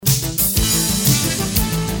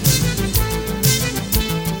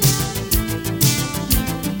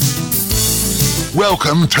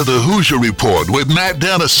Welcome to the Hoosier Report with Matt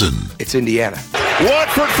Dennison. It's Indiana.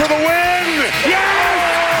 Watford for the win!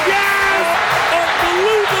 Yes! Yes!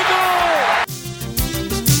 Unbelievable!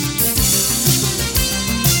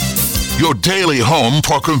 Your daily home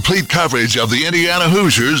for complete coverage of the Indiana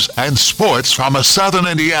Hoosiers and sports from a Southern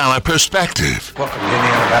Indiana perspective. Welcome to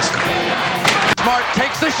Indiana basketball. Smart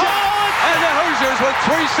takes the shot, and the Hoosiers with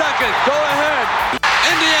 3 seconds go ahead.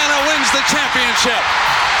 Indiana wins the championship.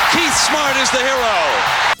 Keith Smart is the hero.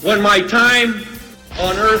 When my time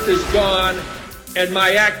on earth is gone and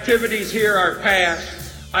my activities here are past,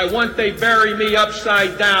 I want they bury me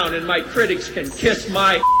upside down and my critics can kiss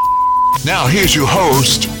my... Now here's your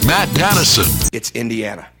host, Matt Dennison. It's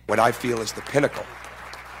Indiana, what I feel is the pinnacle,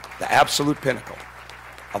 the absolute pinnacle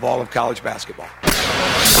of all of college basketball.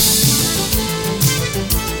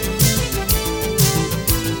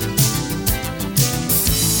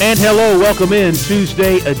 And hello, welcome in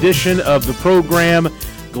Tuesday edition of the program.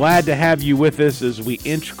 Glad to have you with us as we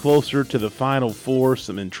inch closer to the Final Four.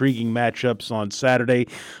 Some intriguing matchups on Saturday.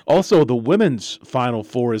 Also, the women's Final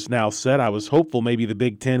Four is now set. I was hopeful maybe the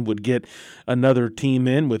Big Ten would get another team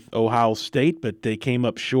in with Ohio State, but they came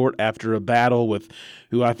up short after a battle with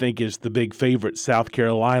who I think is the big favorite, South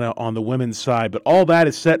Carolina, on the women's side. But all that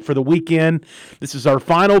is set for the weekend. This is our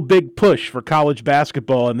final big push for college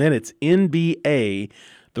basketball, and then it's NBA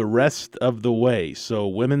the rest of the way. So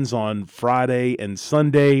women's on Friday and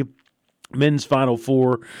Sunday, men's Final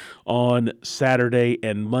Four on Saturday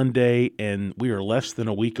and Monday, and we are less than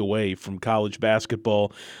a week away from college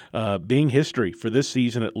basketball being history for this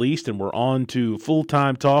season at least, and we're on to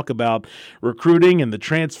full-time talk about recruiting and the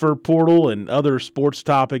transfer portal and other sports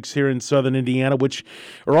topics here in Southern Indiana, which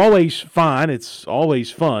are always fine. It's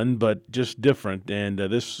always fun, but just different, and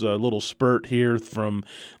this little spurt here from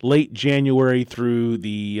late January through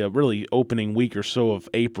the really opening week or so of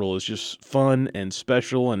April is just fun and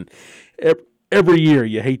special, and every year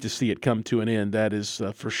you hate to see it come to an end, that is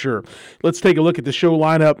for sure. Let's take a look at the show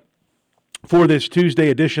lineup for this Tuesday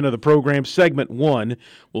edition of the program. Segment 1,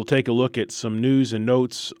 we'll take a look at some news and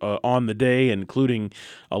notes on the day, including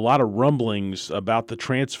a lot of rumblings about the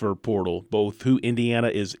transfer portal, both who Indiana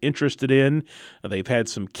is interested in. They've had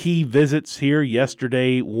some key visits here,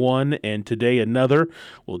 yesterday one and today another.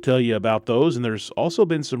 We'll tell you about those, and there's also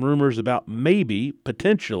been some rumors about maybe,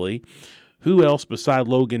 potentially, who else beside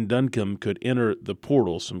Logan Duncombe could enter the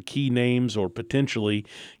portal? Some key names or potentially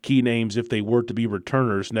key names if they were to be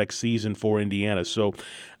returners next season for Indiana. So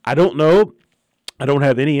I don't know. I don't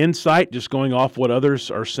have any insight just going off what others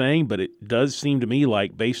are saying, but it does seem to me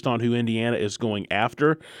like based on who Indiana is going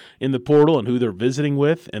after in the portal and who they're visiting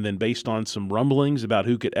with, and then based on some rumblings about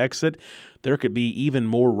who could exit, there could be even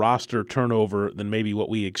more roster turnover than maybe what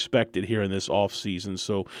we expected here in this offseason.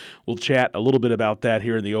 So we'll chat a little bit about that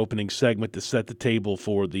here in the opening segment to set the table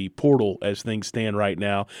for the portal as things stand right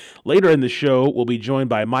now. Later in the show, we'll be joined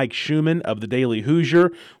by Mike Schumann of the Daily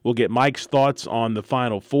Hoosier. We'll get Mike's thoughts on the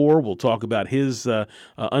Final Four. We'll talk about his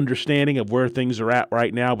understanding of where things are at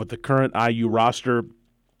right now with the current IU roster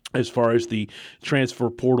as far as the transfer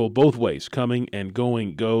portal both ways, coming and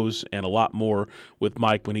going goes, and a lot more with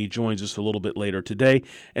Mike when he joins us a little bit later today.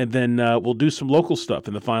 And then we'll do some local stuff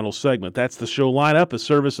in the final segment. That's the show lineup, a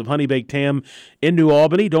service of Honey Baked Ham in New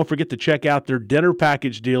Albany. Don't forget to check out their dinner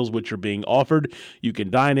package deals, which are being offered. You can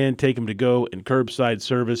dine in, take them to go, and curbside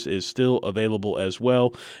service is still available as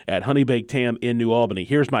well at Honey Baked Ham in New Albany.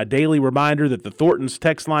 Here's my daily reminder that the Thornton's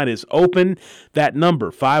text line is open. That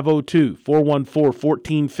number,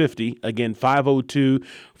 502-414-1450. Again,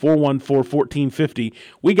 502-414-1450.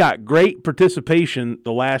 We got great participation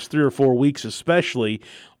the last 3 or 4 weeks, especially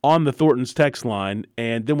on the Thornton's text line.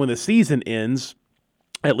 And then when the season ends,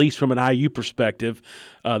 at least from an IU perspective,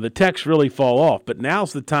 the texts really fall off. But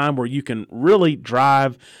now's the time where you can really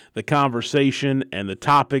drive the conversation and the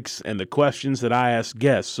topics and the questions that I ask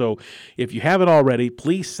guests. So if you haven't already,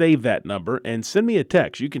 please save that number and send me a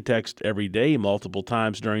text. You can text every day, multiple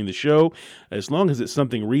times during the show. As long as it's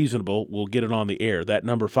something reasonable, we'll get it on the air. That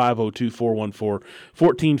number,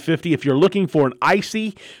 502-414-1450. If you're looking for an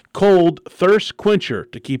icy, cold thirst quencher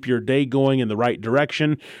to keep your day going in the right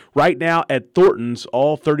direction, right now at Thornton's,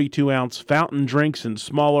 all 32-ounce fountain drinks and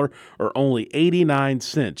smaller are only 89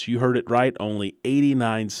 cents. You heard it right, only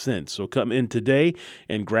 89 cents. So come in today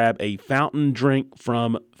and grab a fountain drink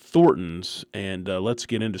from Thornton's, and let's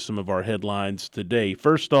get into some of our headlines today.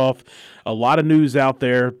 First off, a lot of news out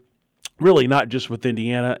there really not just with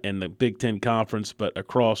Indiana and the Big Ten Conference, but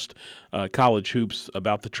across college hoops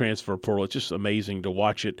about the transfer portal. It's just amazing to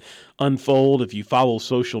watch it unfold. If you follow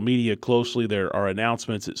social media closely, there are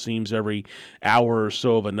announcements, it seems, every hour or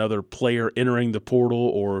so of another player entering the portal,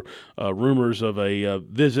 or rumors of a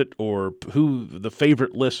visit, or who the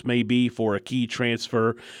favorite list may be for a key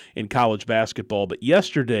transfer in college basketball. But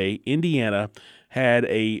yesterday, Indiana had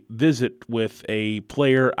a visit with a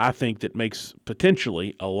player I think that makes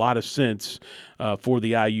potentially a lot of sense for the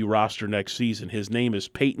IU roster next season. His name is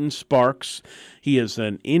Peyton Sparks. He is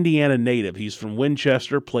an Indiana native. He's from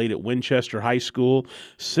Winchester, played at Winchester High School,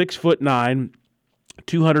 6'9",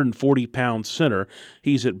 240-pound center.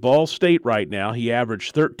 He's at Ball State right now. He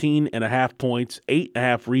averaged 13.5 points,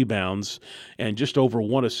 8.5 rebounds, and just over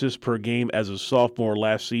 1 assist per game as a sophomore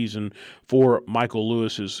last season for Michael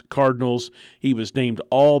Lewis's Cardinals. He was named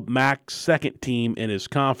All-MAC second team in his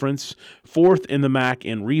conference, 4th in the MAC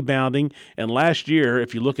in rebounding, and last year,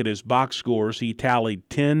 if you look at his box scores, he tallied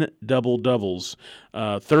 10 double-doubles,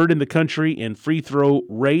 3rd in the country in free throw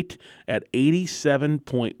rate at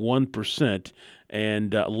 87.1%.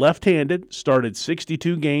 And left-handed, started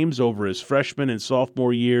 62 games over his freshman and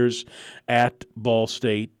sophomore years at Ball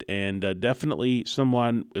State, and definitely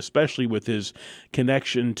someone, especially with his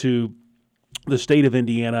connection to the state of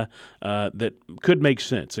Indiana, that could make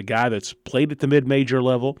sense. A guy that's played at the mid-major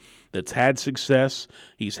level, that's had success.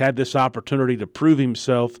 He's had this opportunity to prove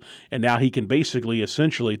himself, and now he can basically,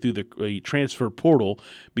 essentially, through the transfer portal,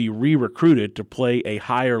 be re-recruited to play a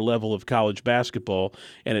higher level of college basketball.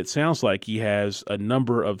 And it sounds like he has a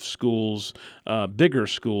number of schools, bigger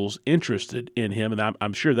schools, interested in him, and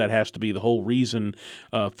I'm sure that has to be the whole reason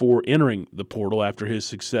for entering the portal after his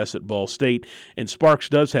success at Ball State. And Sparks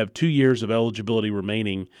does have 2 years of eligibility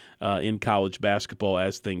remaining in college basketball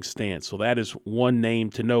as things stand. So that is one name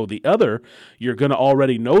to know. The other, you're going to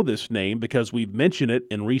already know this name because we've mentioned it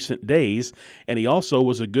in recent days, and he also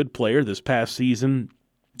was a good player this past season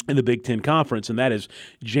in the Big Ten Conference, and that is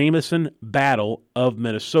Jamison Battle of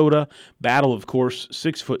Minnesota. Battle, of course,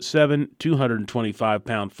 6'7",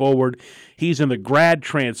 225-pound forward. He's in the grad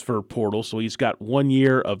transfer portal, so he's got 1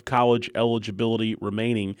 year of college eligibility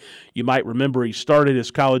remaining. You might remember he started his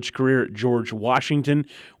college career at George Washington,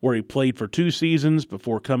 where he played for 2 seasons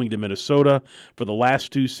before coming to Minnesota. For the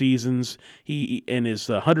last 2 seasons, he, in his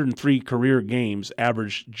 103 career games,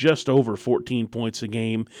 averaged just over 14 points a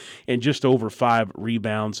game and just over 5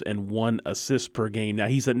 rebounds and 1 assist per game. Now,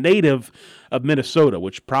 he's a native of Minnesota,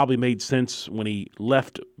 which probably made sense when he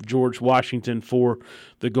left George Washington for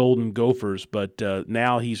the Golden Gophers, but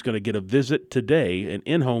now he's going to get a visit today, an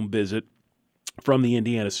in-home visit from the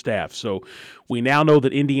Indiana staff. So we now know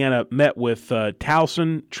that Indiana met with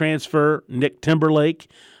Towson transfer Nick Timberlake,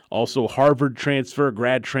 also Harvard transfer,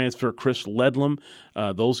 grad transfer Chris Ledlam.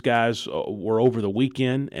 Those guys were over the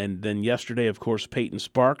weekend. And then yesterday, of course, Peyton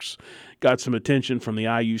Sparks got some attention from the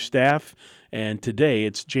IU staff. And today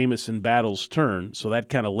it's Jamison Battle's turn. So that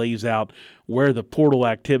kind of lays out where the portal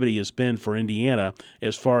activity has been for Indiana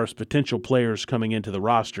as far as potential players coming into the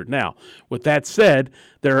roster. Now, with that said,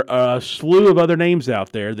 there are a slew of other names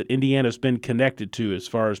out there that Indiana's been connected to as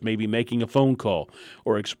far as maybe making a phone call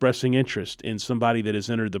or expressing interest in somebody that has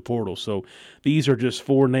entered the portal. So these are just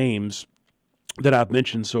 4 names that I've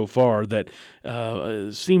mentioned so far that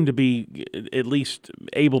seem to be at least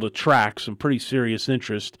able to track some pretty serious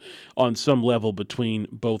interest on some level between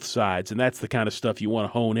both sides. And that's the kind of stuff you want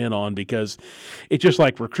to hone in on, because it's just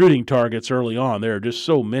like recruiting targets early on. There are just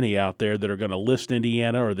so many out there that are going to list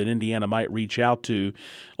Indiana or that Indiana might reach out to,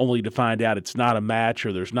 only to find out it's not a match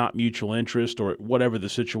or there's not mutual interest or whatever the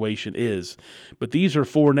situation is. But these are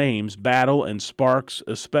 4 names, Battle and Sparks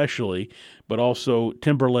especially, but also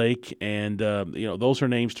Timberlake, and those are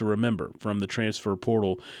names to remember from the transfer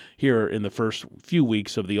portal here in the first few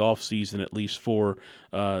weeks of the offseason, at least for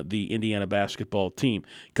the Indiana basketball team.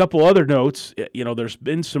 A couple other notes, there's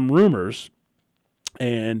been some rumors,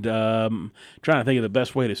 and trying to think of the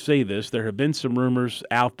best way to say this. There have been some rumors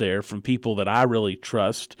out there from people that I really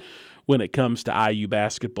trust when it comes to IU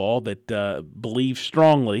basketball that believe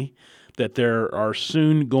strongly that there are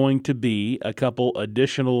soon going to be a couple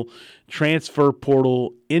additional transfer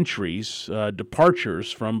portal entries,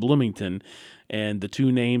 departures from Bloomington, and the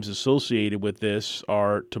 2 names associated with this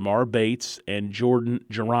are Tamar Bates and Jordan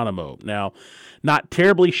Geronimo. Now, not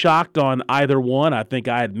terribly shocked on either one. I think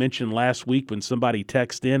I had mentioned last week when somebody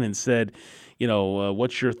texted in and said,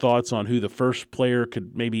 what's your thoughts on who the first player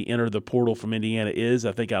could maybe enter the portal from Indiana is?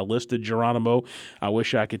 I think I listed Geronimo. I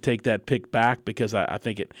wish I could take that pick back because I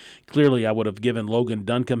think I would have given Logan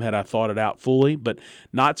Duncombe had I thought it out fully, but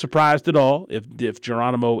not surprised surprised at all if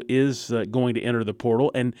Geronimo is going to enter the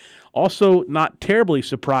portal, and also not terribly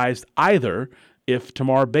surprised either if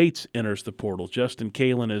Tamar Bates enters the portal. Justin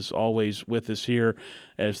Kalen is always with us here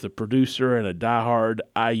as the producer and a diehard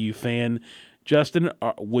IU fan. Justin,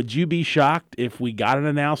 would you be shocked if we got an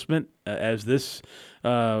announcement as this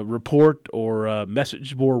report or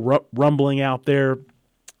message board rumbling out there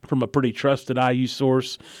from a pretty trusted IU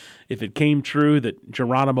source, if it came true that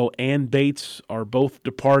Geronimo and Bates are both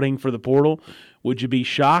departing for the portal? Would you be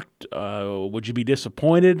shocked? Would you be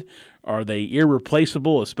disappointed? Are they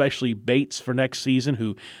irreplaceable, especially Bates for next season,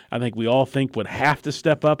 who I think we all think would have to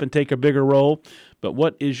step up and take a bigger role? But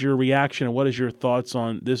what is your reaction and what is your thoughts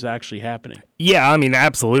on this actually happening? Yeah, I mean,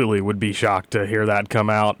 absolutely would be shocked to hear that come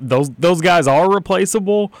out. Those guys are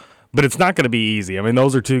replaceable, but it's not going to be easy. I mean,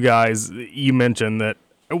 those are two guys you mentioned that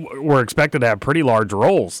were expected to have pretty large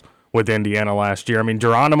roles with Indiana last year. I mean,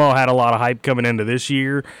 Geronimo had a lot of hype coming into this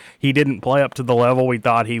year. He didn't play up to the level we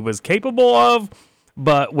thought he was capable of,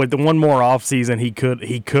 but with the one more offseason,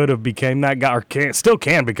 he could have became that guy, or still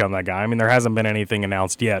can become that guy. I mean, there hasn't been anything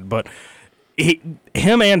announced yet, but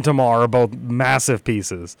him and Tamar are both massive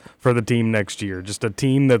pieces for the team next year. Just a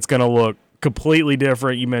team that's going to look completely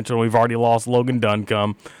different. You mentioned we've already lost Logan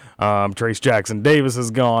Duncombe. Trace Jackson Davis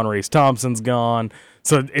is gone. Race Thompson's gone.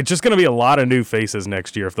 So it's just going to be a lot of new faces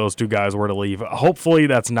next year if those two guys were to leave. Hopefully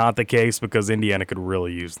that's not the case because Indiana could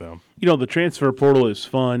really use them. You know, the transfer portal is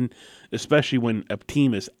fun, especially when a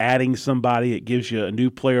team is adding somebody. It gives you a new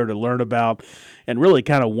player to learn about and really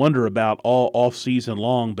kind of wonder about all off-season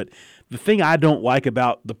long. But the thing I don't like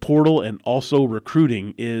about the portal and also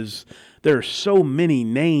recruiting is there are so many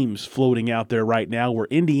names floating out there right now where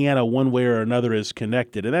Indiana one way or another is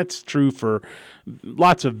connected. And that's true for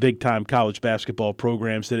lots of big-time college basketball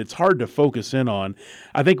programs that it's hard to focus in on.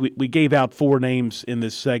 I think we gave out 4 names in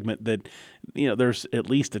this segment that, you know, there's at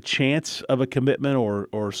least a chance of a commitment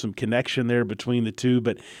or some connection there between the two,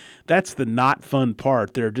 but that's the not fun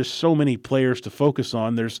part. There are just so many players to focus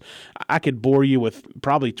on. I could bore you with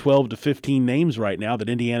probably 12 to 15 names right now that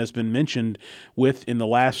Indiana's been mentioned with in the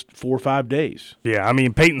last 4 or 5 days. Yeah, I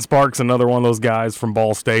mean, Peyton Sparks, another one of those guys from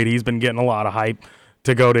Ball State. He's been getting a lot of hype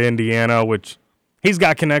to go to Indiana, which he's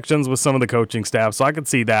got connections with some of the coaching staff, so I could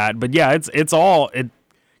see that. But yeah, it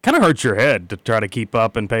kind of hurts your head to try to keep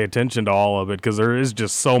up and pay attention to all of it because there is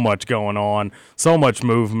just so much going on, so much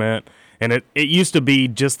movement. And it used to be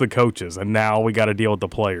just the coaches, and now we got to deal with the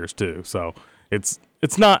players too. So it's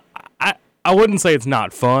not – I wouldn't say it's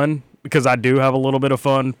not fun because I do have a little bit of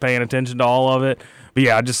fun paying attention to all of it. But,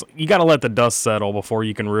 yeah, you got to let the dust settle before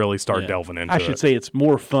you can really start delving into it. I should say it's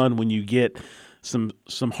more fun when you get some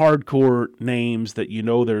hardcore names that you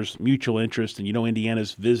know there's mutual interest and you know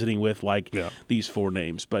Indiana's visiting with, like these 4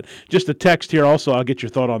 names. But just a text here also, I'll get your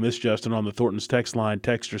thought on this, Justin, on the Thornton's text line.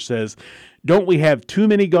 Texter says, don't we have too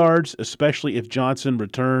many guards, especially if Johnson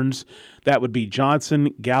returns? That would be Johnson,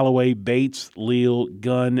 Galloway, Bates, Leal,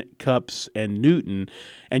 Gunn, Cups, and Newton.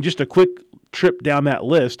 And just a quick trip down that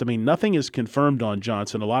list, I mean, nothing is confirmed on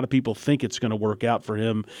Johnson. A lot of people think it's going to work out for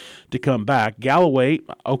him to come back. Galloway,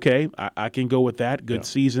 okay, I can go with that. Good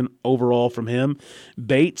season overall from him.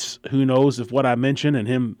 Bates, who knows if what I mentioned and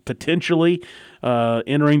him potentially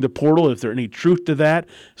entering the portal, if there's any truth to that.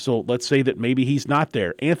 So let's say that maybe he's not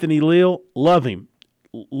there. Anthony Leal, love him.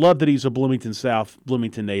 Love that he's a Bloomington South,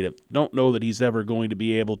 Bloomington native. Don't know that he's ever going to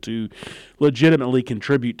be able to legitimately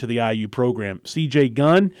contribute to the IU program. CJ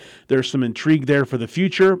Gunn, there's some intrigue there for the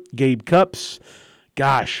future. Gabe Cups,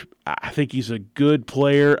 gosh, I think he's a good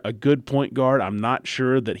player, a good point guard. I'm not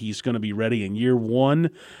sure that he's going to be ready in year 1.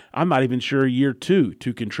 I'm not even sure year 2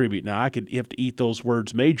 to contribute. Now, you have to eat those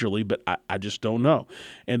words majorly, but I just don't know.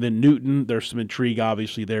 And then Newton, there's some intrigue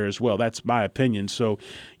obviously there as well. That's my opinion. So,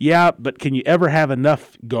 yeah, but can you ever have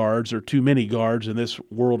enough guards or too many guards in this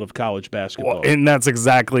world of college basketball? Well, and that's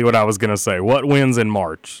exactly what I was going to say. What wins in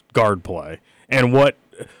March? Guard play. And what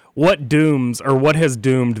has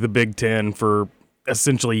doomed the Big Ten for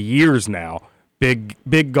essentially years now? Big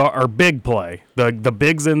play. The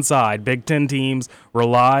bigs inside. Big Ten teams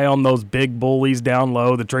rely on those big bullies down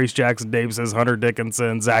low. The Trace Jackson Davises, Hunter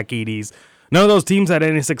Dickinson, Zach Edey's. None of those teams had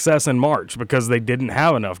any success in March because they didn't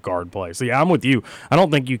have enough guard play. So yeah, I'm with you. I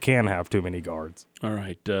don't think you can have too many guards. All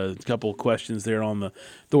right, a couple of questions there on the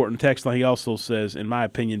Thornton text line. He also says, in my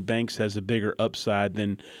opinion, Banks has a bigger upside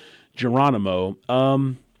than Geronimo.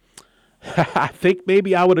 I think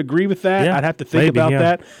maybe I would agree with that. Yeah, I'd have to think about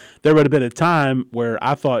that. There would have been a time where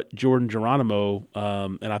I thought Jordan Geronimo,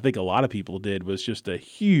 and I think a lot of people did, was just a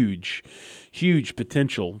huge, huge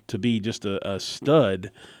potential to be just a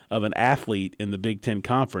stud of an athlete in the Big Ten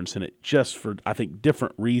Conference. And it just, for I think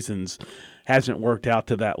different reasons, hasn't worked out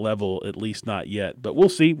to that level, at least not yet. But we'll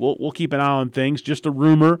see. We'll keep an eye on things. Just a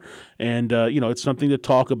rumor, and it's something to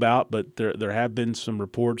talk about. But there have been some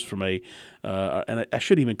reports from and I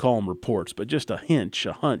shouldn't even call them reports, but just a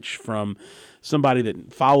hunch from somebody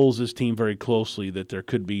that follows this team very closely that there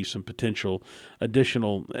could be some potential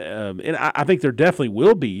additional, and I think there definitely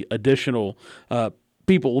will be additional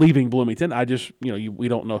people leaving Bloomington. I just, we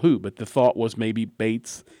don't know who, but the thought was maybe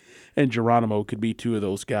Bates and Geronimo could be two of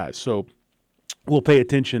those guys. So we'll pay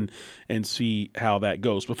attention and see how that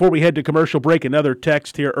goes. Before we head to commercial break, another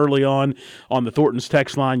text here early on the Thornton's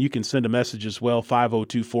text line. You can send a message as well,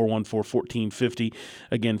 502-414-1450.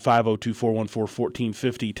 Again,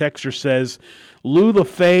 502-414-1450. Texter says, Lou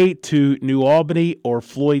LaFay to New Albany or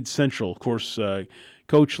Floyd Central? Of course,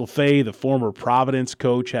 Coach LaFay, the former Providence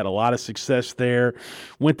coach, had a lot of success there.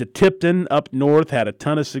 Went to Tipton up north, had a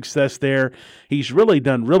ton of success there. He's really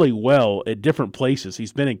done really well at different places.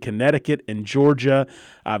 He's been in Connecticut and Georgia.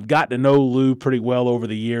 I've gotten to know Lou pretty well over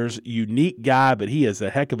the years. Unique guy, but he is a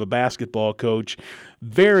heck of a basketball coach.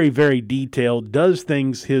 Very, very detailed, does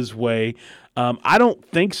things his way. I don't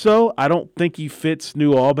think so. I don't think he fits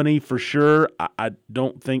New Albany for sure. I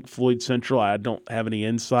don't think Floyd Central. I don't have any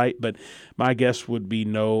insight, but my guess would be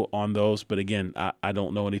no on those. But again, I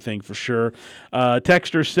don't know anything for sure.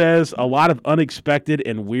 Texter says, a lot of unexpected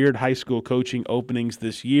and weird high school coaching openings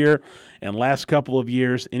this year and last couple of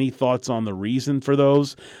years. Any thoughts on the reason for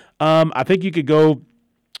those? I think you could go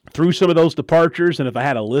through some of those departures, and if I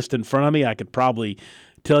had a list in front of me, I could probably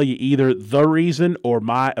tell you either the reason or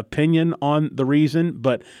my opinion on the reason.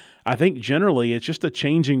 But I think generally it's just a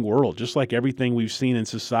changing world, just like everything we've seen in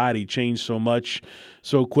society change so much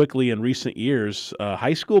so quickly in recent years.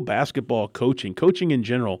 High school basketball coaching in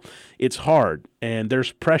general, it's hard, and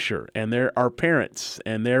there's pressure, and there are parents,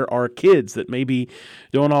 and there are kids that maybe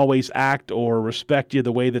don't always act or respect you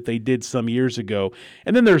the way that they did some years ago.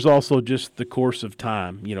 And then there's also just the course of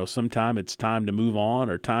time. Sometime it's time to move on,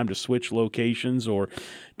 or time to switch locations, or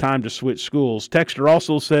time to switch schools. Texter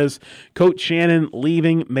also says, Coach Shannon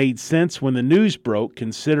leaving made sense when the news broke,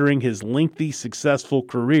 considering his lengthy, successful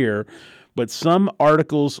career, but some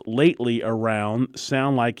articles lately around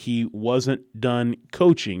sound like he wasn't done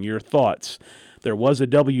coaching. Your thoughts? There was a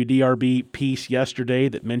WDRB piece yesterday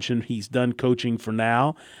that mentioned he's done coaching for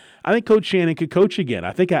now. I think Coach Shannon could coach again.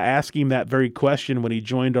 I think I asked him that very question when he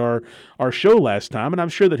joined our show last time, and I'm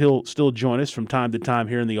sure that he'll still join us from time to time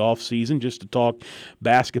here in the off season just to talk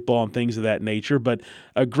basketball and things of that nature. But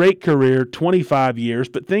a great career, 25 years,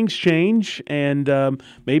 but things change, and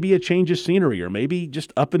maybe a change of scenery, or maybe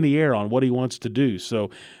just up in the air on what he wants to do.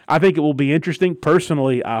 So I think it will be interesting.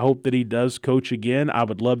 Personally, I hope that he does coach again. I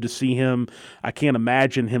would love to see him. I can't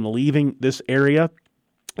imagine him leaving this area,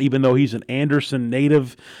 even though he's an Anderson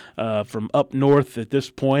native from up north at this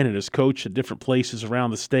point and has coached at different places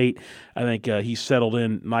around the state. I think he's settled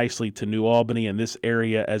in nicely to New Albany and this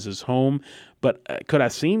area as his home. But could I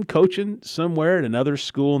see him coaching somewhere at another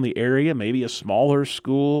school in the area, maybe a smaller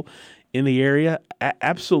school in the area?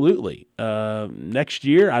 Absolutely. Next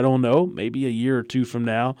year, I don't know, maybe a year or two from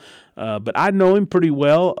now. But I know him pretty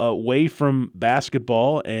well away from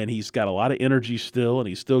basketball, and he's got a lot of energy still, and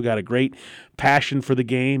he's still got a great passion for the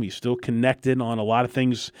game. He's still connected on a lot of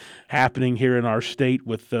things happening here in our state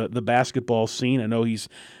with the basketball scene. I know he's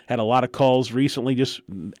had a lot of calls recently just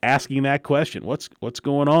asking that question. What's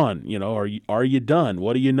going on? Are you done?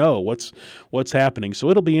 What do you know? What's happening?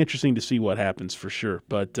 So it'll be interesting to see what happens for sure.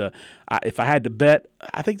 But if I had to bet,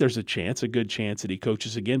 I think there's a good chance that he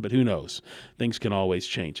coaches again, but who knows? Things can always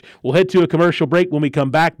change. We'll head to a commercial break. When we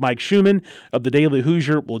come back, Mike Schumann of the Daily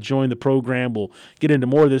Hoosier will join the program. We'll get into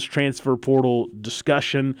more of this transfer portal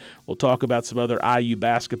discussion. We'll talk about some other IU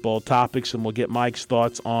basketball topics, and we'll get Mike's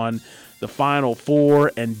thoughts on the Final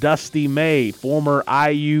Four and Dusty May, former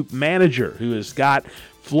IU manager, who has got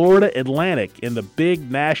Florida Atlantic in the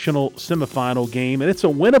big national semifinal game, and it's a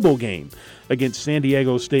winnable game against San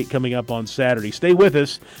Diego State coming up on Saturday. Stay with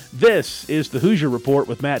us. This is the Hoosier Report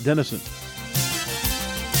with Matt Dennison.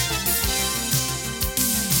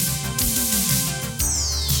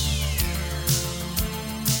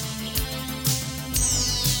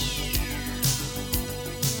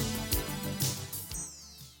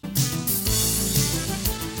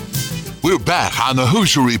 We're back on the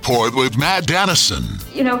Hoosier Report with Matt Dennison.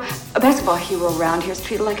 A basketball hero around here is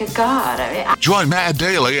treated like a god. Join Matt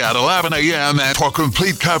daily at 11 a.m. for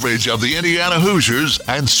complete coverage of the Indiana Hoosiers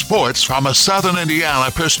and sports from a Southern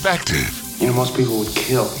Indiana perspective. Most people would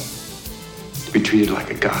kill to be treated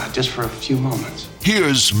like a god just for a few moments.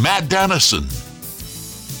 Here's Matt Dennison.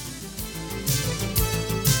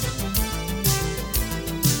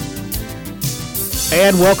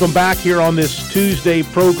 And welcome back here on this Tuesday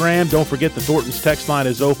program. Don't forget the Thornton's text line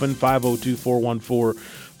is open,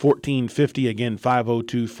 502-414-1450. Again,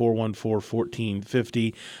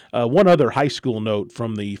 502-414-1450. One other high school note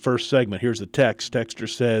from the first segment. Here's a text. Texter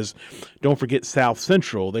says, don't forget South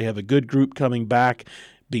Central. They have a good group coming back.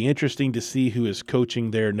 Be interesting to see who is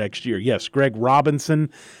coaching there next year. Yes, Greg Robinson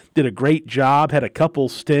did a great job, had a couple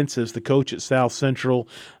stints as the coach at South Central.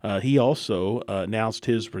 He also announced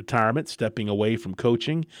his retirement, stepping away from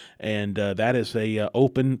coaching, and that is a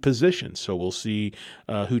open position. So we'll see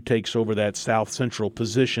who takes over that South Central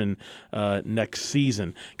position next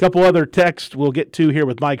season. A couple other texts we'll get to here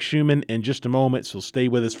with Mike Schumann in just a moment, so stay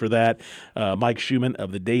with us for that. Mike Schumann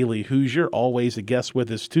of the Daily Hoosier, always a guest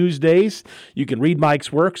with us Tuesdays. You can read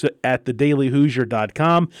Mike's works at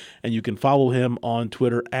thedailyhoosier.com, and you can follow him on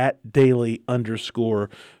Twitter at @daily_Hoosier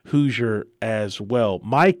as well.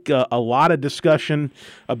 Mike, a lot of discussion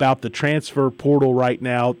about the transfer portal right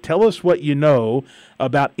now. Tell us what you know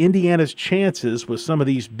about Indiana's chances with some of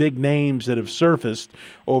these big names that have surfaced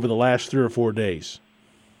over the last 3 or 4 days.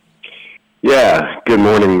 Yeah, good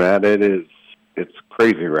morning, Matt. It's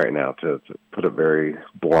crazy right now, to put it very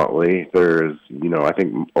bluntly. There's, I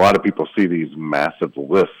think a lot of people see these massive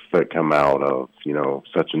lists that come out of,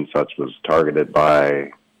 such and such was targeted by,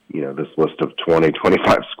 this list of 20,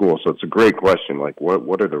 25 schools. So it's a great question. Like,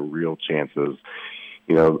 what are the real chances?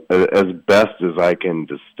 As best as I can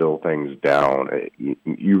distill things down,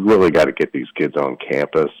 you really got to get these kids on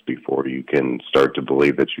campus before you can start to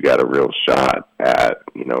believe that you got a real shot at,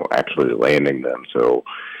 actually landing them. So,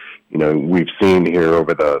 we've seen here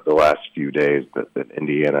over the last few days that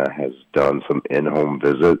Indiana has done some in-home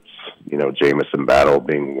visits, Jamison Battle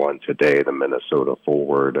being one today, the Minnesota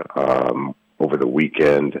forward, over the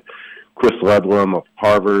weekend. Chris Ledlam of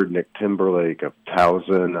Harvard, Nick Timberlake of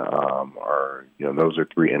Towson are, those are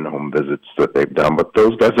 3 in-home visits that they've done. But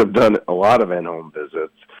those guys have done a lot of in-home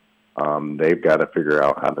visits. They've got to figure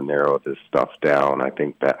out how to narrow this stuff down. I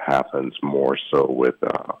think that happens more so with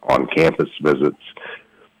on-campus visits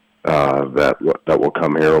that will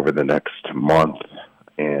come here over the next month.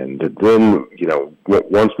 And then,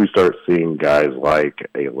 once we start seeing guys like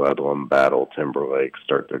a Ledlam, Battle, Timberlake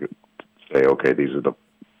start to say, okay, these are the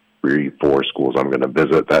 3-4 schools I'm going to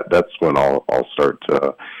visit, that's when I'll start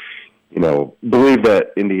to, believe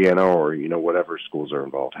that Indiana or, whatever schools are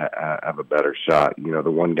involved have a better shot. The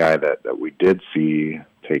one guy that we did see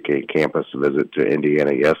take a campus visit to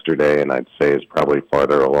Indiana yesterday, and I'd say is probably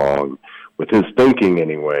farther along with his thinking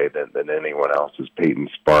anyway than anyone else, is Peyton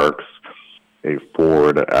Sparks, a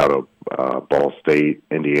forward out of Ball State,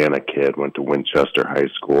 Indiana kid, went to Winchester High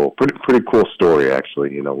School. Pretty cool story,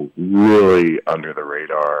 actually. Really under the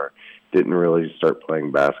radar. Didn't really start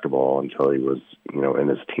playing basketball until he was, in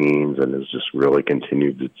his teens, and has just really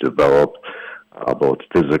continued to develop both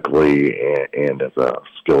physically and as a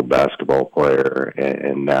skilled basketball player,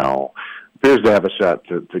 and now appears to have a shot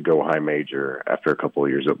to go high major after a couple of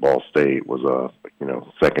years at Ball State. Was a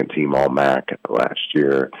second team All-MAC last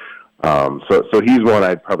year. So he's one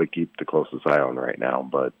I'd probably keep the closest eye on right now.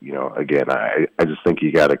 But again, I just think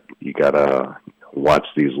you gotta watch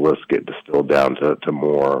these lists get distilled down to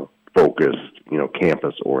more focused,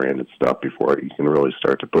 campus oriented stuff before you can really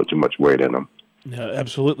start to put too much weight in them. Yeah,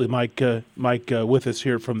 absolutely, Mike. Mike with us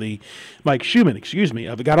here from the Mike Schumann. Excuse me,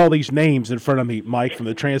 I've got all these names in front of me, Mike, from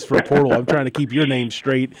the transfer portal. I'm trying to keep your name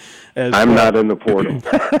straight. I'm not in the portal.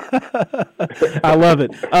 I love it.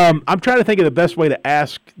 I'm trying to think of the best way to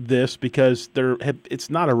ask this, because it's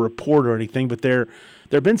not a report or anything, but there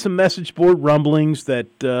have been some message board rumblings that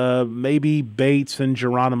maybe Bates and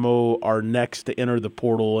Geronimo are next to enter the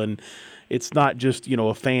portal, and it's not just,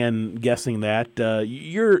 a fan guessing that.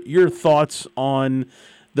 Your thoughts on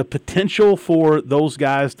the potential for those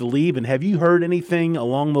guys to leave, and have you heard anything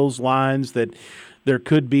along those lines that there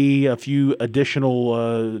could be a few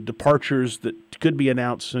additional departures that could be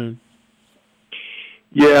announced soon?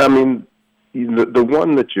 Yeah, I mean, the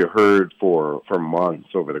one that you heard for months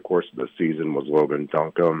over the course of the season was Logan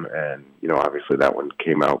Duncombe, and obviously that one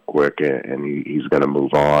came out quick, and he's going to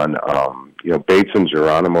move on. Bates and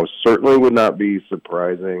Geronimo certainly would not be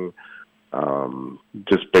surprising,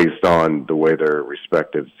 just based on the way their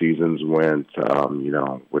respective seasons went.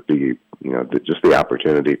 With just the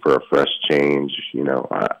opportunity for a fresh change.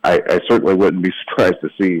 I certainly wouldn't be surprised to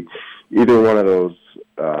see either one of those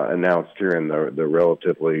announced here in the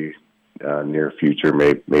relatively near future,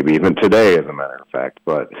 maybe even today, as a matter of fact.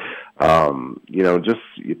 But, just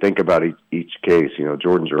you think about each case.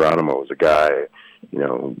 Jordan Geronimo was a guy,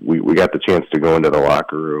 we got the chance to go into the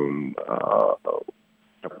locker room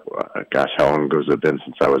gosh, how long ago has it been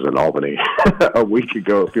since I was in Albany? A week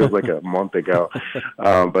ago. It feels like a month ago.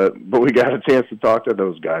 But we got a chance to talk to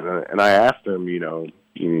those guys, and I asked them,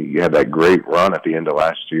 you had that great run at the end of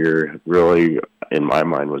last year. Really, in my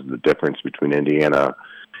mind, was the difference between Indiana,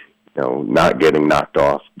 not getting knocked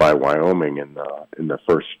off by Wyoming in the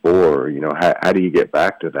first four. How do you get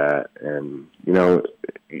back to that? And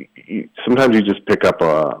sometimes you just pick up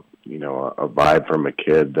a vibe from a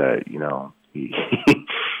kid that he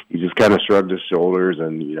he just kind of shrugged his shoulders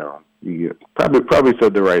and he probably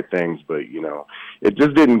said the right things, but it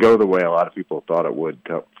just didn't go the way a lot of people thought it would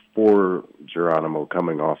for Geronimo,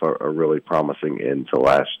 coming off a really promising end to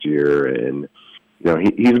last year. And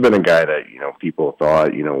he's been a guy that people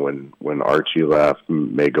thought when Archie left,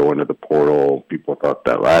 may go into the portal. People thought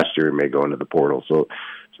that last year he may go into the portal. So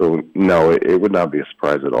no, it would not be a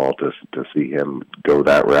surprise at all to see him go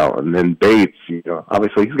that route. And then Bates,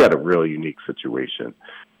 obviously he's got a really unique situation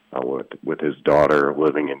with his daughter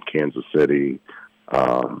living in Kansas City.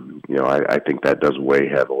 I think that does weigh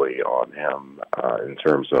heavily on him in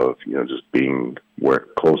terms of just being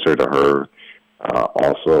closer to her.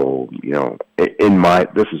 Also,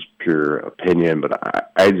 this is pure opinion, but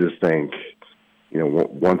I just think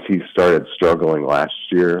once he started struggling last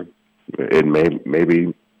year, it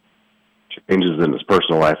maybe changes in his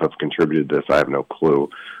personal life have contributed to this. I have no clue.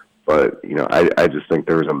 But, I just think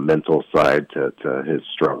there was a mental side to his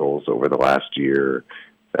struggles over the last year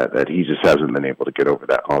that he just hasn't been able to get over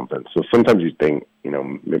that hump. And so sometimes you think,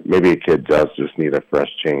 maybe a kid does just need a fresh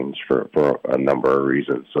change for a number of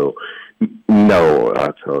reasons. So, no,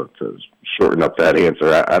 to shorten up that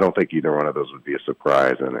answer, I don't think either one of those would be a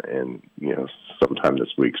surprise. And sometime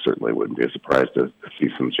this week certainly wouldn't be a surprise to see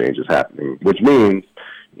some changes happening, which means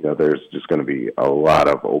there's just going to be a lot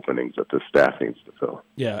of openings that the staff needs to fill.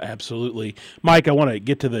 Yeah, absolutely. Mike, I want to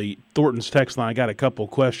get to the Thornton's text line. I got a couple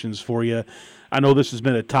questions for you. I know this has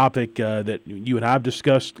been a topic that you and I have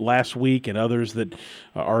discussed last week, and others that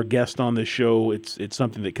are guests on this show. It's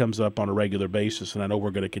something that comes up on a regular basis, and I know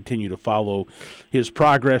we're going to continue to follow his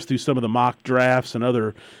progress through some of the mock drafts and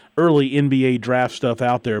other early NBA draft stuff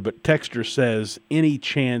out there. But Texter says, any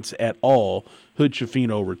chance at all Hood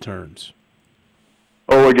Schifino returns?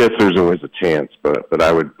 Oh, I guess there's always a chance, but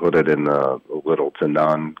I would put it in the little to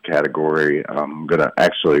none category. I'm going to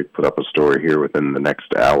actually put up a story here within the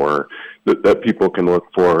next hour that people can look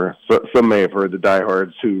for. So, some may have heard, the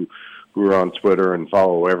diehards who are on Twitter and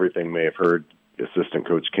follow everything may have heard assistant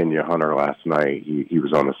coach Kenya Hunter last night. He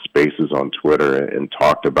was on the Spaces on Twitter and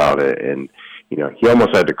talked about it, and he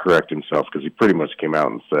almost had to correct himself because he pretty much came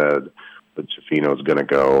out and said that Schifino's going to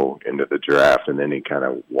go into the draft, and then he kind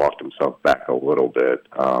of walked himself back a little bit.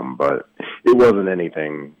 But it wasn't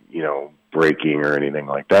anything, breaking or anything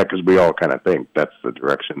like that, because we all kind of think that's the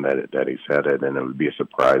direction that he's headed, and it would be a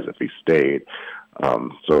surprise if he stayed.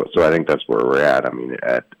 So I think that's where we're at. I mean,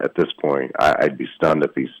 at this point, I'd be stunned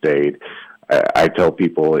if he stayed. I tell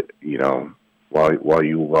people, while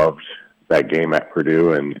you loved that game at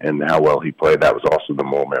Purdue and how well he played, that was also the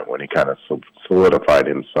moment when he kind of solidified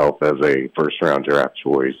himself as a first-round draft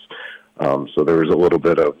choice. So there was a little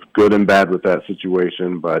bit of good and bad with that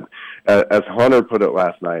situation. But as Hunter put it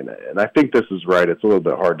last night, and I think this is right, it's a little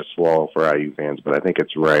bit hard to swallow for IU fans, but I think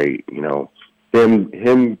it's right.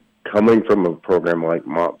 Him coming from a program like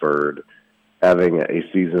Montverde, having a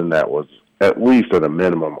season that was at least at a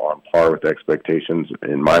minimum on par with expectations.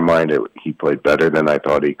 In my mind, he played better than I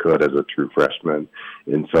thought he could as a true freshman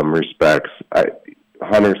in some respects.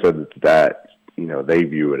 Hunter said that they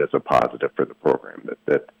view it as a positive for the program,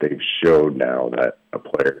 that they've showed now that a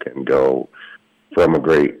player can go from a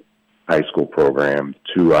great high school program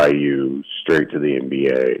to IU straight to the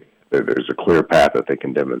NBA. There's a clear path that they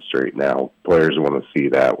can demonstrate now. Players want to see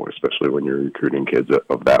that, especially when you're recruiting kids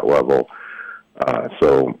of that level.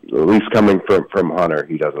 So at least coming from Hunter,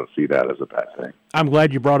 he doesn't see that as a bad thing. I'm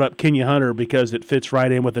glad you brought up Kenya Hunter because it fits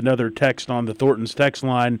right in with another text on the Thornton's text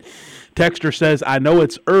line. Texter says, I know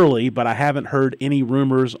it's early, but I haven't heard any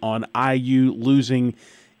rumors on IU losing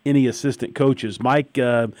any assistant coaches. Mike,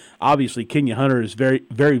 obviously Kenya Hunter is very,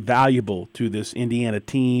 very valuable to this Indiana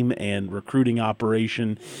team and recruiting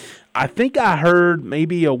operation. I think I heard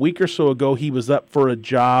maybe a week or so ago he was up for a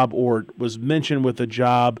job or was mentioned with a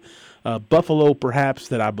job, Buffalo perhaps,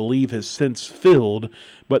 that I believe has since filled,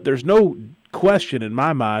 but there's no question in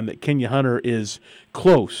my mind that Kenya Hunter is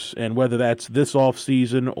close, and whether that's this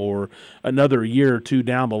offseason or another year or two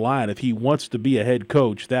down the line, if he wants to be a head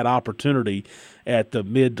coach, that opportunity at the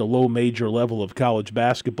mid to low major level of college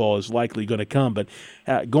basketball is likely going to come. But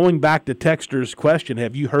going back to Texter's question,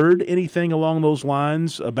 have you heard anything along those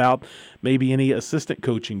lines about maybe any assistant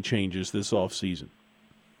coaching changes this offseason?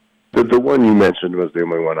 The one you mentioned was the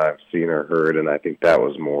only one I've seen or heard, and I think that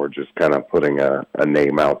was more just kind of putting a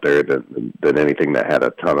name out there than anything that had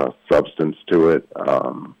a ton of substance to it.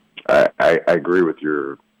 I agree with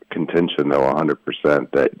your contention, though,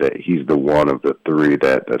 100%, that he's the one of the three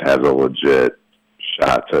that has a legit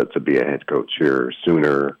shot to be a head coach here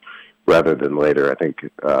sooner rather than later. I think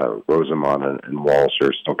Rosamond and Walsh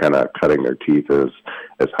are still kind of cutting their teeth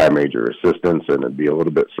as high major assistants, and it'd be a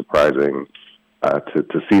little bit surprising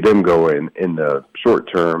to see them go in the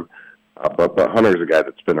short term. But Hunter's a guy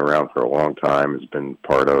that's been around for a long time, has been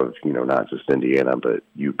part of, not just Indiana, but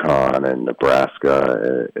UConn and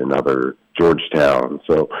Nebraska and other Georgetown.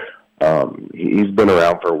 So he's been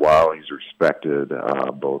around for a while. He's respected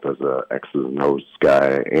both as a X's and O's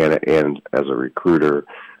guy and as a recruiter.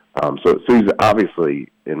 So he's obviously,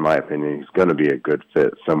 in my opinion, he's going to be a good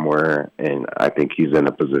fit somewhere, and I think he's in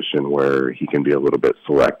a position where he can be a little bit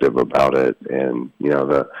selective about it. And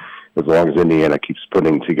as long as Indiana keeps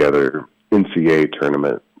putting together NCAA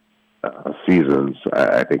tournament seasons,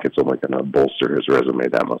 I think it's only going to bolster his resume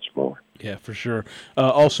that much more. Yeah, for sure.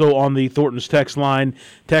 Also on the Thornton's text line,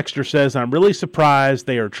 Texter says, I'm really surprised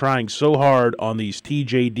they are trying so hard on these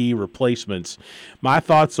TJD replacements. My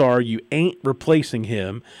thoughts are you ain't replacing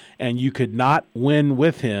him, and you could not win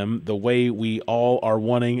with him the way we all are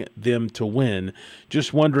wanting them to win.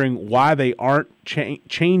 Just wondering why they aren't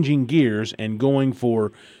changing gears and going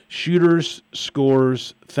for shooters,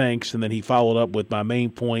 scores, thanks. And then he followed up with, my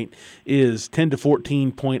main point is 10 to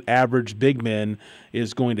 14 point average big men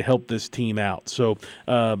is going to help this team out. So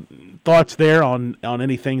thoughts there on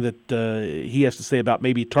anything that he has to say about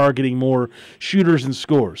maybe targeting more shooters and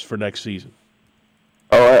scores for next season?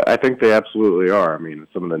 Oh, I think they absolutely are. I mean,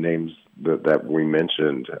 some of the names that we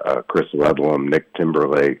mentioned, Chris Ledlum, Nick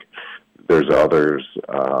Timberlake, there's others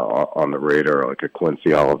on the radar, like a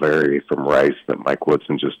Quincy Oliveri from Rice that Mike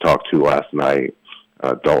Woodson just talked to last night,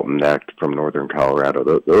 Dalton Necht from Northern Colorado.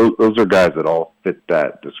 Those are guys that all fit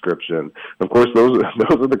that description. Of course, those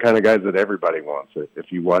are the kind of guys that everybody wants.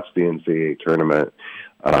 If you watch the NCAA tournament,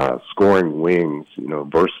 scoring wings,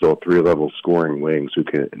 versatile three-level scoring wings who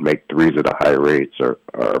can make threes at a high rates are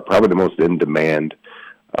probably the most in demand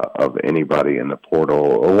of anybody in the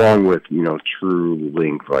portal, along with, true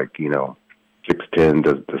length, like, 6'10"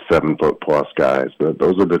 to 7 foot plus guys.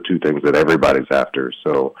 Those are the two things that everybody's after.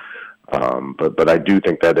 So, but I do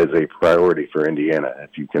think that is a priority for Indiana.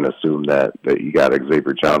 If you can assume that you got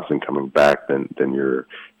Xavier Johnson coming back, then you're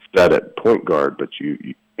set at point guard, but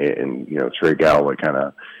Trey Galloway kind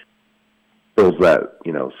of fills that,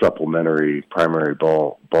 supplementary primary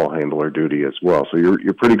ball handler duty as well. So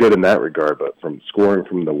you're pretty good in that regard, but from scoring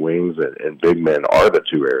from the wings and big men are the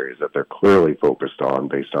two areas that they're clearly focused on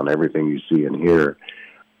based on everything you see and hear.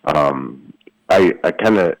 I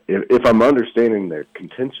kind of, if I'm understanding the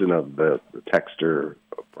contention of the texter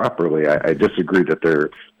properly, I disagree that they're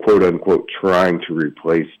quote unquote trying to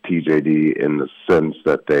replace TJD in the sense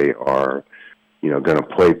that they are, going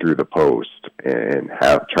to play through the post and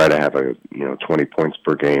try to have a 20 points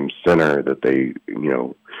per game center that they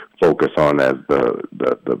focus on as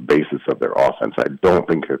the basis of their offense. I don't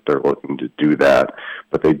think that they're looking to do that,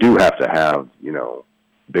 but they do have to have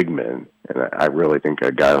big men, and I really think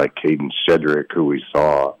a guy like Caden Shedrick, who we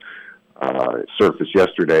saw surface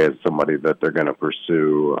yesterday, as somebody that they're going to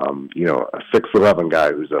pursue. A 6'11"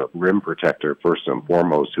 guy who's a rim protector first and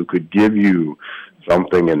foremost, who could give you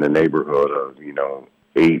something in the neighborhood of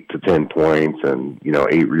 8 to 10 points and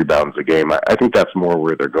 8 rebounds a game. I think that's more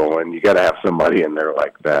where they're going. You got to have somebody in there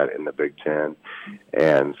like that in the Big Ten,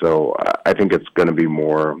 and so I think it's going to be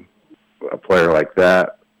more a player like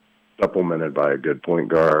that, supplemented by a good point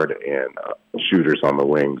guard and shooters on the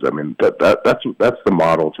wings. I mean, that's the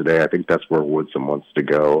model today. I think that's where Woodson wants to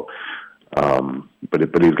go,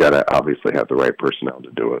 but he's got to obviously have the right personnel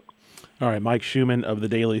to do it. All right, Mike Schumann of the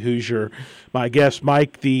Daily Hoosier. My guest,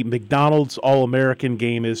 Mike, the McDonald's All-American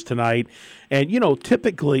game is tonight. And,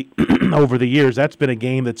 typically over the years, that's been a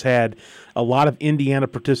game that's had a lot of Indiana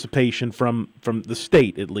participation from the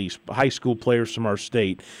state, at least, high school players from our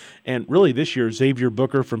state. And really this year, Xavier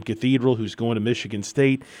Booker from Cathedral, who's going to Michigan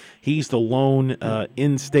State, he's the lone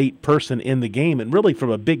in-state person in the game. And really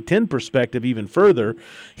from a Big Ten perspective even further,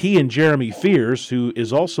 he and Jeremy Fears, who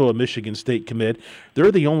is also a Michigan State commit,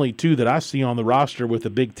 they're the only two that I see on the roster with a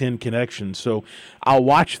Big Ten connection. So I'll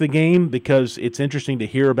watch the game because it's interesting to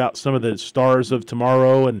hear about some of the stars of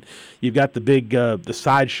tomorrow. And you've got the big the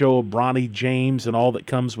sideshow of Bronny James and all that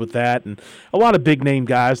comes with that. And a lot of big-name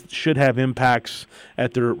guys that should have impacts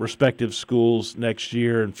at their respective schools next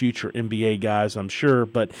year and future NBA guys, I'm sure.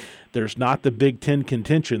 But there's not the Big Ten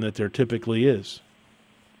contention that there typically is.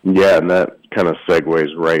 Yeah, and that kind of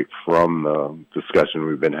segues right from the discussion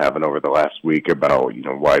we've been having over the last week about,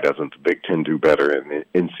 why doesn't the Big Ten do better in the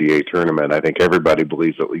NCAA tournament? I think everybody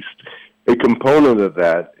believes at least a component of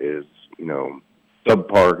that is,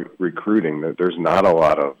 subpar recruiting, that there's not a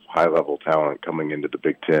lot of high-level talent coming into the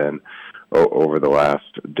Big Ten over the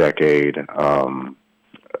last decade. And,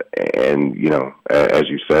 as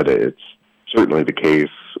you said, it's certainly the case,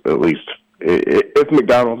 at least if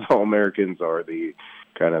McDonald's All-Americans are the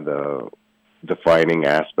kind of the defining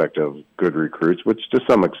aspect of good recruits, which to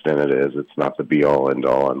some extent it is. It's not the be-all,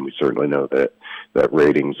 end-all, and we certainly know that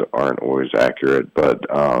ratings aren't always accurate. But,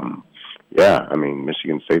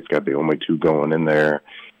 Michigan State's got the only two going in there.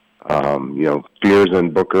 Fears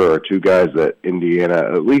and Booker are two guys that Indiana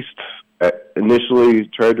at least initially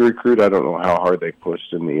tried to recruit. I don't know how hard they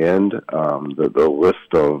pushed in the end. The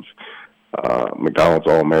list of McDonald's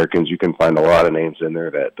All-Americans, you can find a lot of names in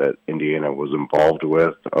there that Indiana was involved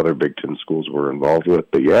with, other Big Ten schools were involved with.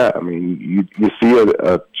 But, you see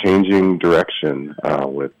a changing direction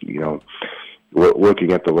with,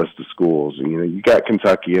 looking at the list of schools. You got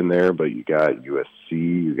Kentucky in there, but you got USC,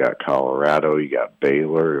 you got Colorado, you got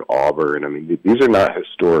Baylor, Auburn. These are not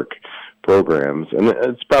historic programs, and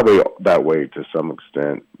it's probably that way to some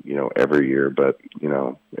extent, every year. But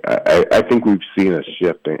I think we've seen a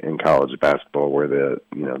shift in college basketball where the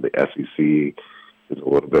SEC is a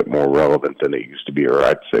little bit more relevant than it used to be, or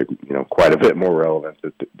I'd say quite a bit more relevant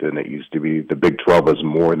than it used to be. The Big 12 is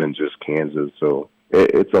more than just Kansas, so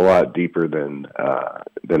it's a lot deeper than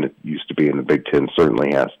it used to be. And the Big Ten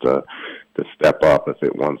certainly has to step up if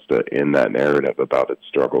it wants to end that narrative about its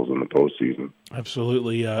struggles in the postseason.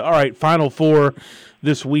 Absolutely. All right, Final Four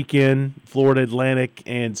this weekend, Florida Atlantic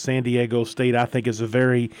and San Diego State, I think is a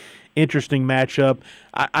very interesting matchup.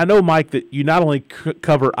 I know, Mike, that you not only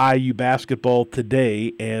cover IU basketball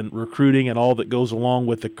today and recruiting and all that goes along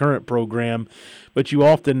with the current program, but you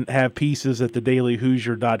often have pieces at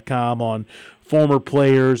thedailyhoosier.com on former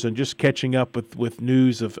players and just catching up with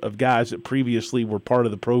news of guys that previously were part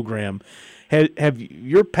of the program. Have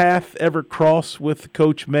your path ever crossed with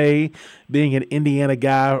Coach May, being an Indiana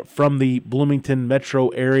guy from the Bloomington metro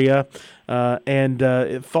area, and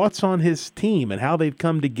thoughts on his team and how they've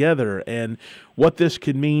come together and what this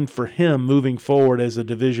could mean for him moving forward as a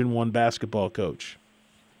Division I basketball coach?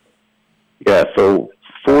 Yeah, so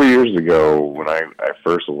 4 years ago when I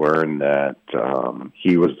first learned that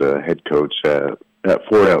he was the head coach at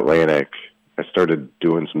Florida Atlantic, I started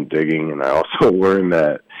doing some digging, and I also learned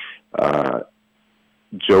that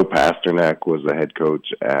Joe Pasternak was the head coach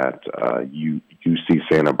at UC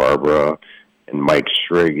Santa Barbara, and Mike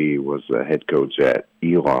Schrage was the head coach at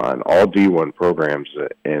Elon, all D1 programs.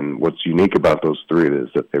 And what's unique about those three is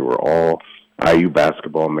that they were all IU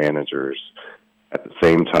basketball managers at the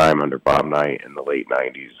same time under Bob Knight in the late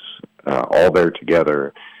 90s, all there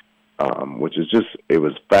together, which is it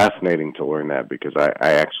was fascinating to learn that, because I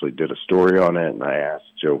actually did a story on it, and I asked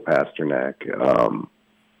Joe Pasternak,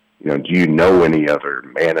 do you know any other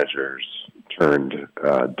managers turned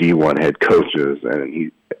D1 head coaches?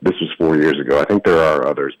 And this was 4 years ago. I think there are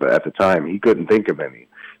others, but at the time he couldn't think of any.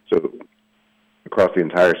 So across the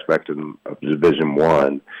entire spectrum of Division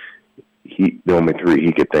I, the only three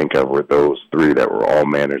he could think of were those three that were all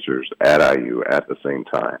managers at IU at the same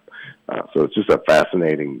time. So it's just a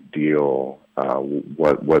fascinating deal,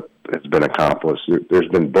 what has been accomplished. There's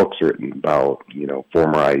been books written about,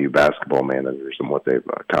 former IU basketball managers and what they've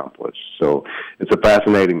accomplished. So it's a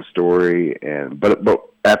fascinating story. But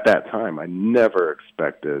at that time, I never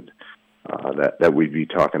expected that we'd be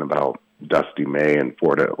talking about Dusty May and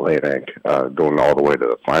Florida Atlantic going all the way to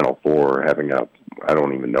the Final Four, having I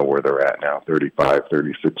don't even know where they're at now, 35,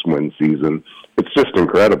 36 win season. It's just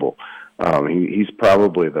incredible. He's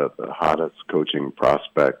probably the hottest coaching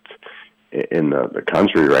prospect in the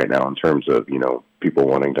country right now in terms of, people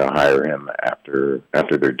wanting to hire him after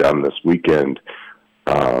they're done this weekend.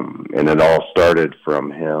 And it all started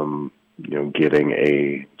from him, getting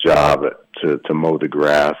a job to mow the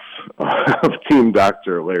grass of team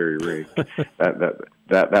doctor Larry Rink.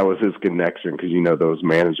 That was his connection, because those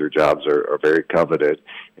manager jobs are very coveted,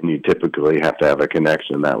 and you typically have to have a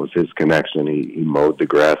connection. That was his connection. He mowed the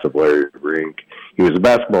grass of Larry Rink. He was a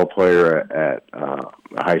basketball player at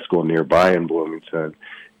a high school nearby in Bloomington,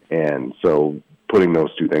 and so putting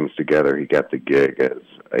those two things together, he got the gig as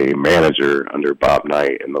a manager under Bob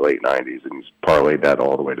Knight in the late 90s, and he's parlayed that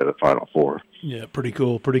all the way to the Final Four. Yeah, pretty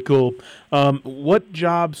cool. What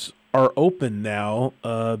jobs are open now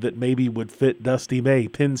that maybe would fit Dusty May?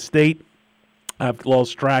 Penn State, I've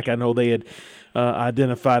lost track. I know they had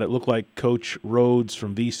identified. It looked like Coach Rhodes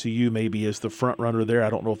from VCU maybe is the front runner there. I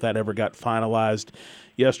don't know if that ever got finalized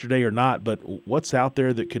yesterday or not, but what's out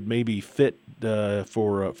there that could maybe fit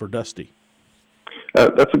for Dusty?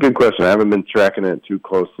 That's a good question. I haven't been tracking it too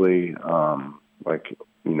closely.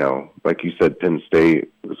 Like you said, Penn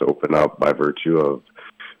State was opened up by virtue of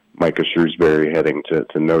Micah Shrewsbury heading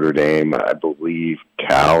to Notre Dame. I believe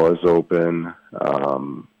Cal is open.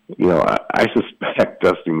 I suspect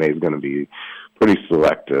Dusty May is going to be pretty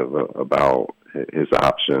selective about his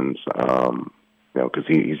options. Because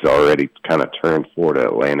he's already kind of turned Florida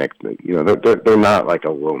Atlantic. They're not like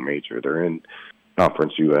a low major. They're in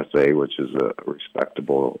Conference USA, which is a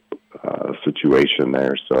respectable situation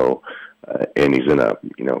there. So, and he's in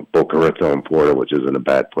Boca Raton, Florida, which isn't a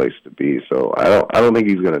bad place to be. So I don't think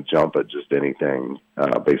he's going to jump at just anything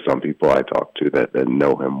based on people I talk to that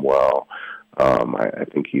know him well. I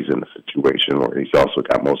think he's in a situation where he's also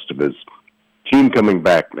got most of his team coming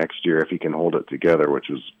back next year if he can hold it together, which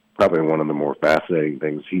was probably one of the more fascinating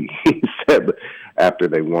things he said after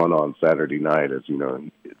they won on Saturday night is,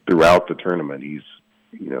 throughout the tournament, he's,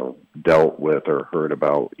 dealt with or heard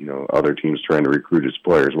about, other teams trying to recruit his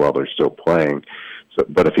players while they're still playing. So,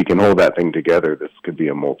 but if he can hold that thing together, this could be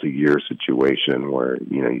a multi-year situation where,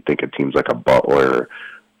 you think of teams like a Butler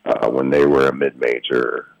when they were a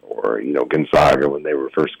mid-major, or, Gonzaga when they were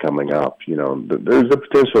first coming up. There's a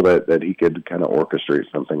potential that he could kind of orchestrate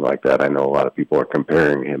something like that. I know a lot of people are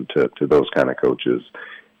comparing him to those kind of coaches,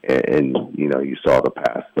 and you saw the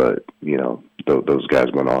path that, those guys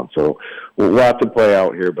went on. So we'll have to play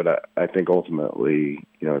out here, but I think ultimately,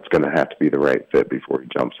 it's going to have to be the right fit before he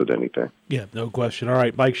jumps at anything. Yeah, no question. All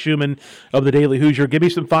right, Mike Schumann of the Daily Hoosier, give me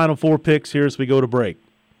some Final Four picks here as we go to break.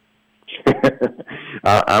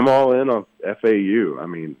 I'm all in on FAU. I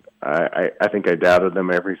mean, I think I doubted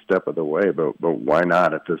them every step of the way, but why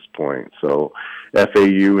not at this point? So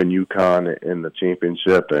FAU and UConn in the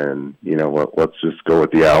championship, and let's just go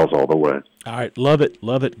with the Owls all the way. All right, love it.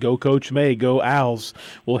 Go Coach May, go Owls.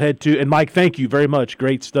 We'll head to, and Mike, thank you very much.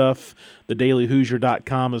 Great stuff.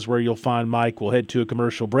 TheDailyHoosier.com is where you'll find Mike. We'll head to a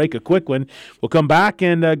commercial break, a quick one. We'll come back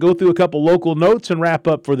and go through a couple local notes and wrap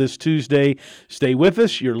up for this Tuesday. Stay with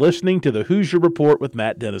us. You're listening to the Hoosier Report with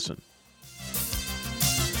Matt Dennison.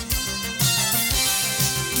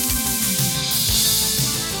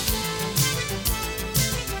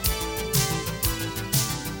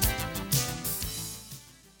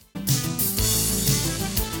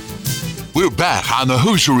 We're back on the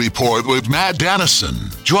Hoosier Report with Matt Dennison.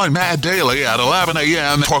 Join Matt daily at 11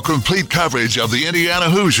 a.m. for complete coverage of the Indiana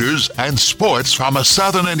Hoosiers and sports from a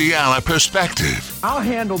Southern Indiana perspective. I'll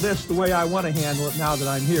handle this the way I want to handle it now that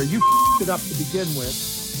I'm here. You it up to begin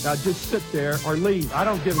with. Now just sit there or leave. I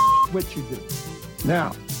don't give a what you do.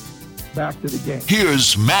 Now, back to the game.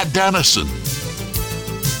 Here's Matt Dennison.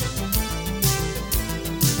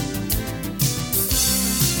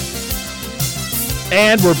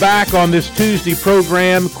 And we're back on this Tuesday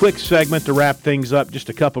program. Quick segment to wrap things up. Just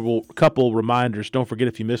a couple reminders. Don't forget,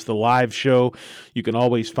 if you missed the live show, you can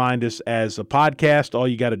always find us as a podcast. All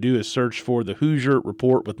you got to do is search for the Hoosier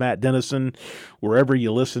Report with Matt Dennison wherever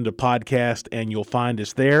you listen to podcasts, and you'll find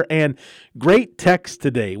us there. And great text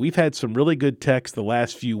today. We've had some really good text the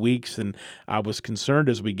last few weeks, and I was concerned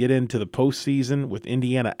as we get into the postseason with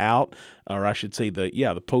Indiana out, or I should say the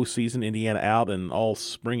postseason, Indiana out, and all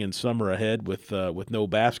spring and summer ahead with no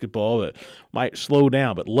basketball. It might slow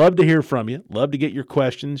down, but love to hear from you. Love to get your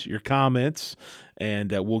questions, your comments,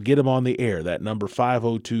 and we'll get them on the air. That number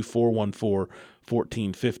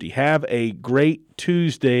 502-414-1450. Have a great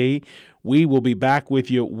Tuesday. We will be back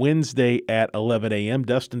with you Wednesday at 11 a.m.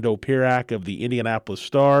 Dustin Dopirak of the Indianapolis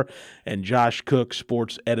Star and Josh Cook,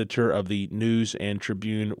 sports editor of the News and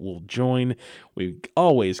Tribune, will join. We've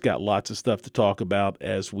always got lots of stuff to talk about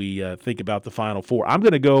as we think about the Final Four. I'm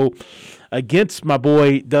going to go against my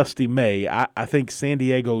boy Dusty May. I think San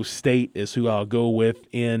Diego State is who I'll go with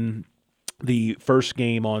in the first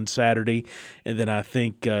game on Saturday, and then I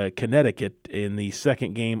think Connecticut in the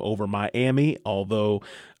second game over Miami, although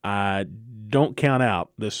I don't count out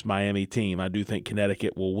this Miami team. I do think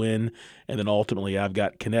Connecticut will win, and then ultimately I've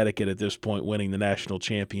got Connecticut at this point winning the national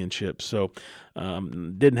championship. So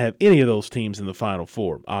didn't have any of those teams in the Final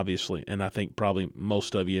Four, obviously, and I think probably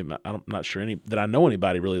most of you, I'm not sure that I know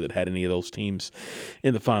anybody really that had any of those teams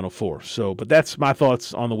in the Final Four. So, but that's my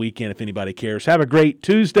thoughts on the weekend if anybody cares. Have a great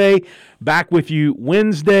Tuesday. Back with you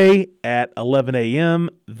Wednesday at 11 a.m.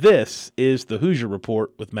 This is the Hoosier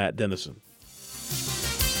Report with Matt Dennison.